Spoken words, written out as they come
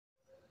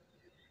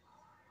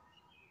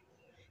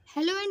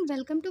Hello and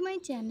welcome to my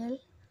channel.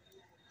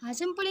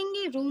 आज हम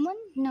पढ़ेंगे रोमन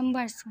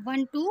नंबर्स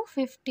 1 to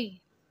 50।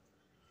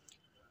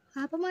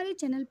 आप हमारे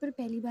चैनल पर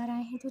पहली बार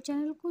आए हैं तो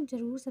चैनल को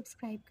ज़रूर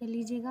सब्सक्राइब कर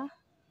लीजिएगा।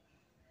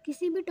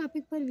 किसी भी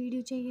टॉपिक पर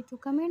वीडियो चाहिए तो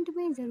कमेंट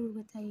में ज़रूर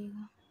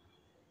बताइएगा।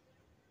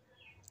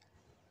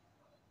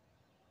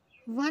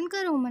 1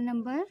 का Roman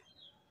number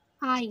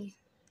I,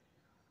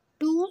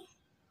 2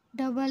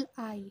 double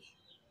I,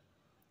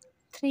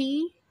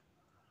 3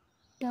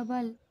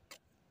 double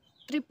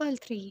triple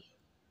three,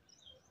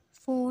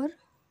 4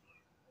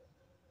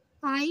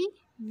 I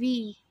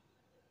we,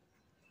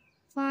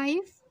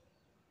 5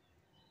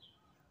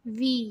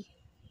 we,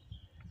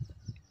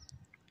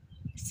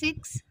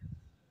 6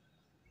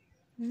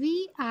 we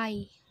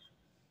I,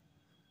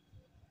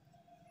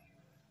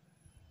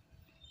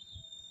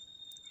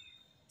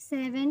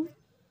 7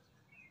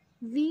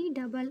 we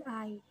double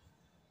I,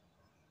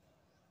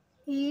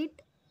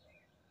 8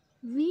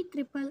 we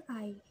triple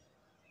I,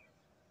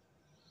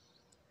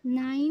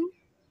 9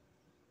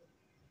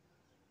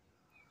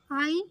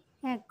 I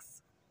x,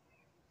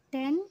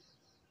 10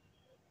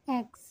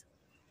 x,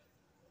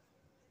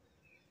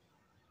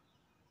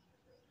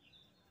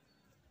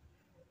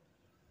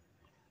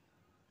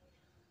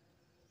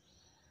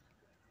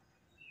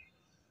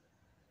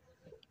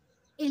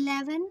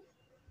 11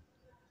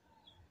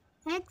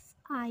 x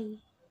I,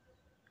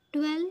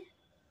 12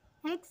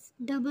 x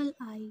double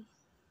I,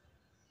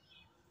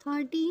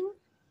 13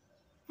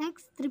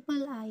 x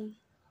triple I,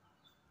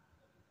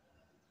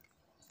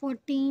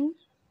 14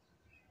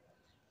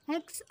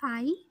 x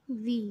I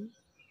we,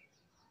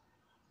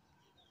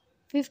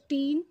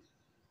 15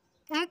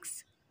 x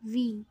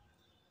we,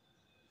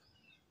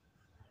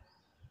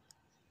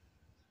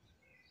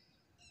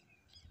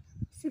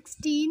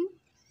 16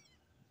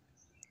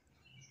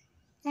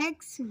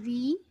 x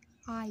we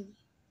I,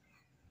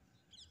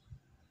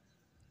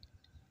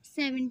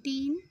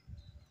 17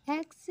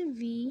 x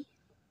we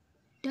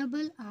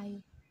double I,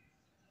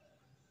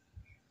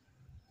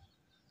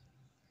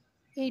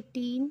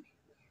 18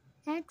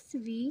 x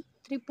we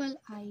triple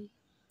I,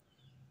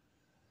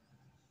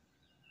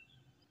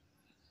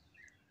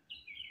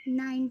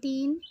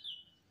 19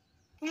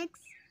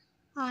 x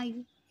I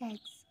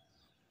x,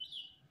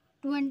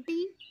 20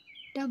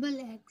 double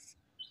x,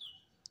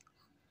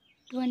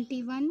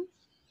 21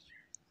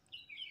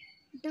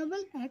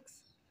 double x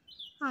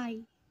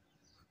I,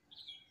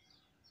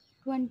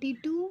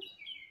 22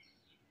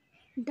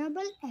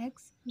 double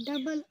x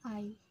double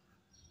I,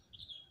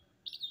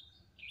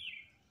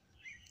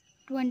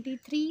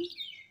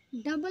 23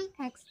 double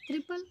x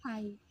triple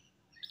I,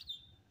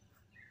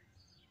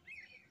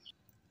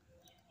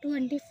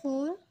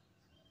 24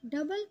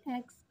 double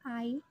x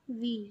I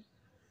we,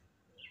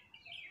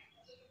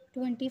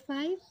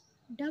 25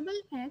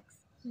 double x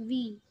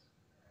we,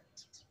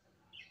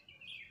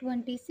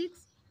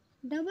 26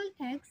 double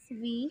x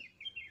we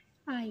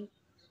I,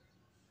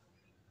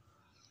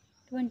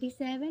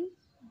 27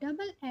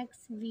 double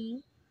x we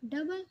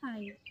double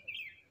I,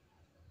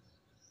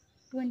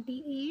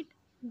 28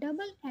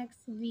 double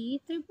x we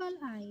triple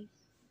I,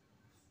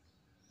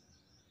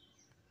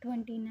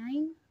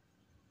 29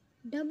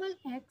 double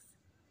x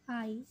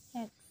I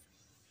x,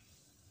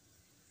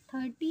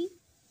 30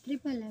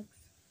 triple x.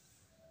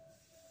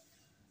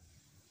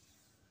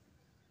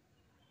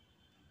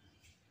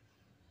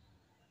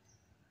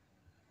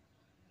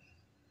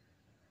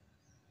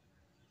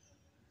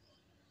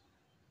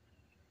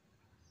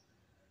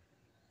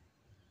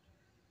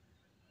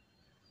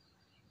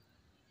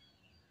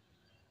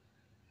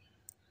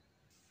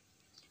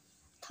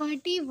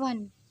 Thirty one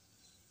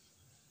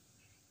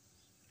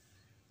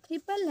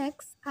triple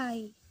x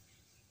I,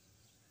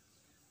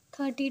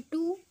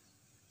 32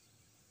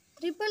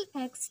 triple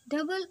x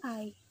double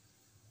I,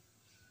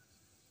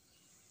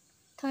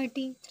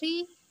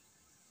 33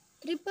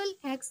 triple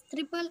x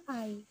triple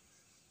I,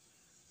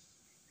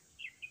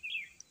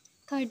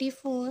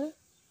 34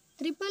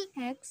 triple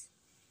x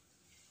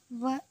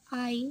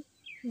I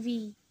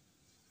we,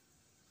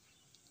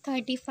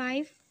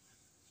 35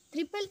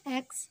 triple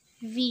x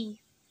we,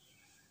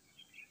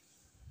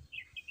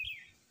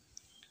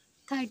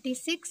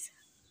 36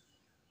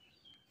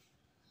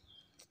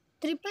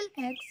 triple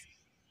x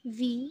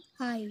we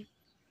I,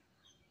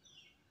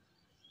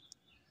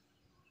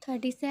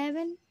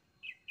 37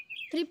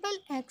 triple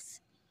x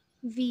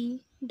we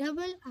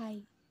double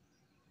I,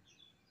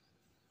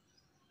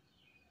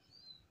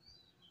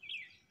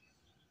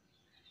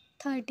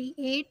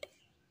 38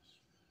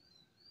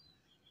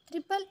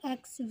 triple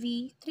x we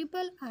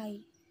triple I,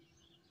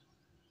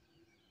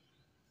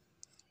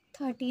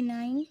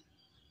 39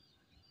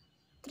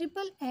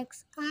 triple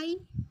x I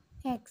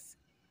x,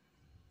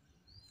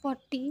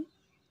 40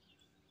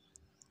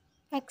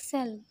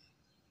 XL,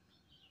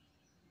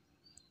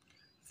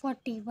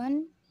 41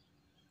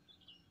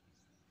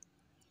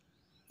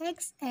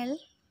 XL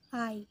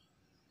I,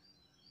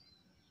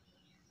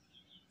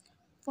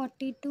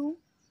 42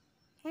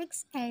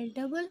 XL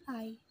double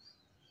I,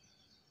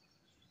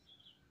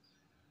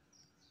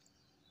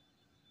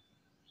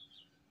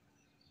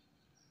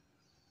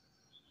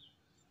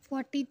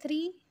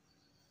 43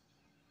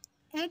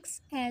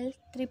 XL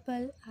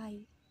triple I,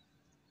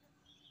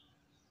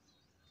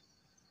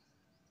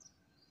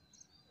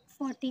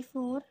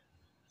 44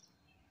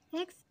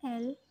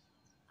 XL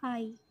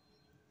I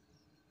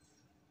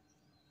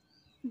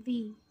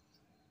V,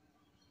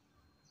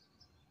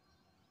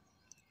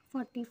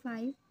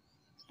 45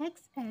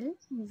 XL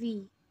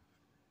V,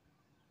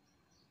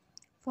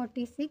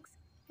 46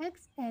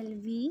 XL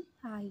V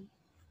I,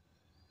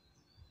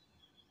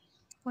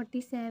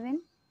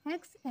 47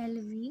 XL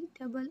V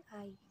double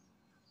I,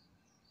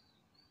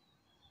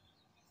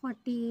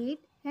 48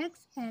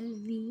 XL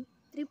V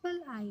triple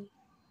I,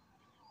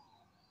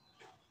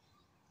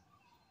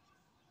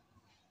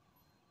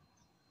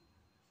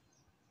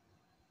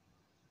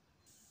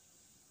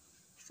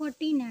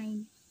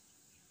 49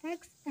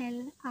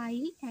 XL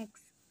IX,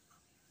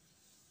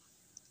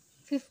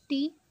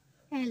 50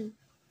 L,